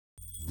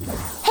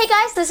Hey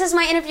guys, this is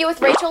my interview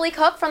with Rachel Lee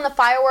Cook from the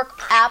Firework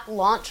app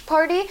launch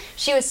party.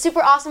 She was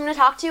super awesome to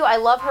talk to. I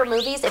love her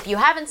movies. If you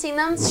haven't seen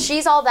them,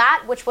 She's All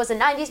That, which was a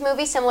 90s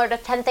movie similar to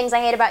 10 Things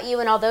I Hate About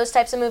You and all those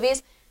types of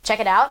movies. Check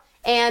it out.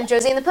 And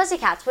Josie and the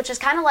Pussycats, which is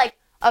kind of like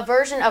a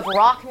version of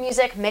rock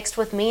music mixed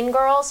with Mean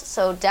Girls,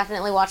 so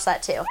definitely watch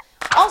that too.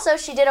 Also,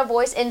 she did a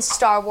voice in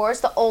Star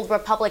Wars, the Old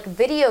Republic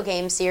video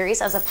game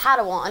series as a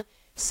Padawan.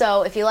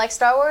 So if you like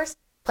Star Wars,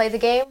 play the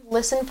game,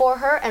 listen for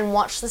her, and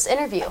watch this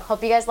interview.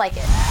 Hope you guys like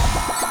it.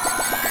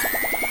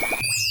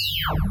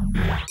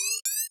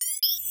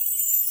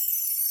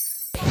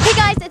 Hey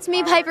guys, it's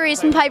me, Piper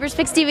Reese from Piper's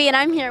Picks TV, and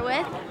I'm here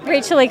with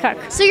Rachel Lee Cook.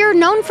 So you're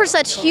known for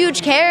such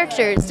huge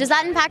characters. Does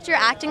that impact your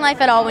acting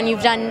life at all when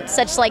you've done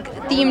such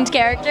themed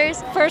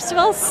characters? First of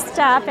all,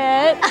 stop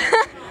it.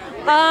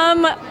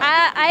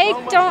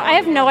 I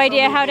have no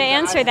idea how to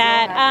answer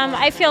that.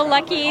 I feel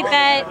lucky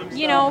that,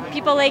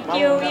 people like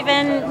you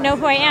even know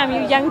who I am,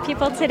 you young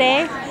people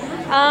today.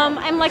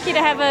 I'm lucky to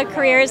have a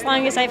career as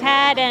long as I've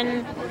had,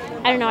 and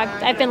I don't know,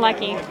 I've been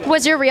lucky.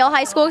 Was your real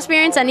high school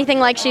experience anything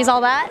like She's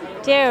All That?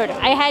 Dude,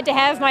 I had to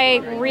have my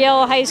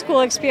real high school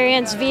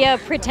experience via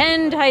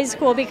pretend high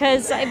school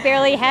because I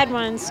barely had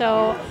one,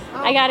 so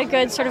I got a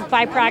good sort of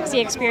by proxy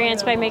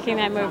experience by making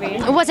that movie.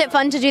 Was it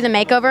fun to do the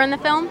makeover in the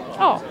film?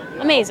 Oh,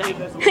 amazing.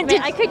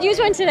 I could use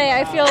one today.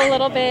 I feel a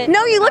little bit...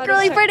 No, you look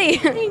really pretty.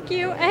 Thank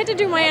you. I had to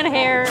do my own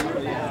hair.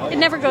 It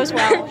never goes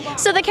well.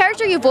 So the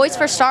character you voiced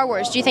for Star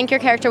Wars, do you think your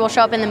character will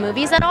show up in the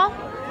movies at all?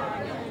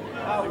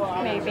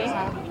 Maybe.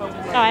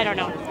 Oh, I don't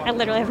know. I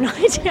literally have no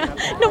idea.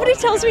 Nobody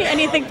tells me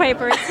anything,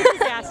 Piper. It's a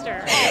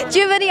disaster. Do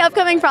you have any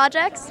upcoming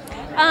projects?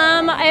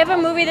 I have a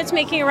movie that's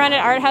making a run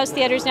at art house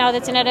theaters now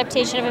that's an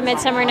adaptation of A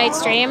Midsummer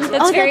Night's Dream.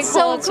 That's very that's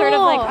cool. so It's sort of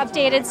cool. like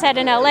updated, set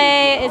in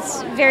LA.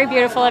 It's very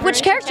beautiful. Everyone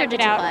Which character should check did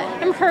it you out.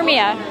 play? I'm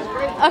Hermia.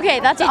 Okay,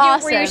 that's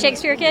awesome. Were you a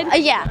Shakespeare kid?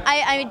 Yeah,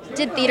 I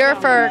did theater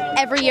for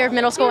every year of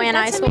middle school and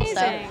high That's school.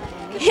 amazing.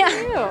 So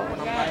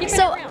yeah. Keep it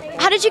So around.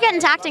 how did you get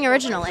into acting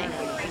originally?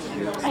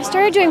 I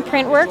started doing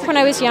print work when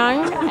I was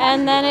young,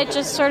 and then it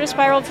just sort of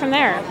spiraled from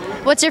there.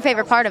 What's your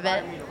favorite part of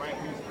it?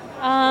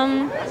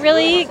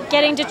 Really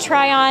getting to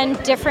try on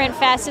different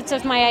facets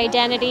of my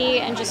identity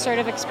and just sort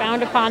of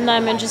expound upon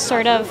them and just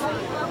sort of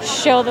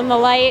show them the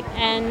light,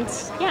 and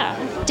yeah.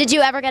 Did you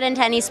ever get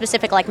into any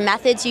specific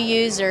methods you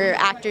use or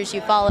actors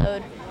you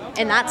followed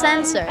in that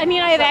sense? Or? I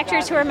mean, I have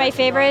actors who are my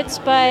favorites,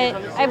 but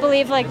I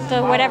believe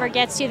the whatever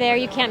gets you there,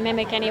 you can't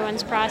mimic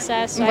anyone's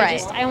process. So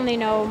Right. I only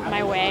know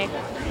my way.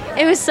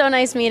 It was so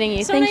nice meeting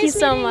you. Thank you nice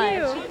so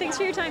meeting much. you. Thanks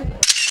for your time.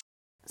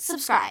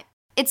 Subscribe.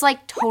 It's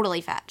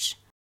totally fetch.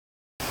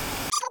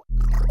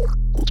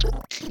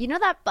 You know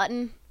that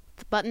button?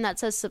 The button that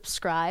says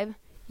subscribe?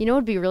 You know what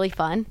would be really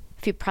fun?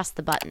 If you press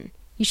the button.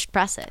 You should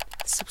press it.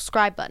 The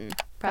subscribe button.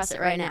 Press it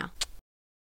right now.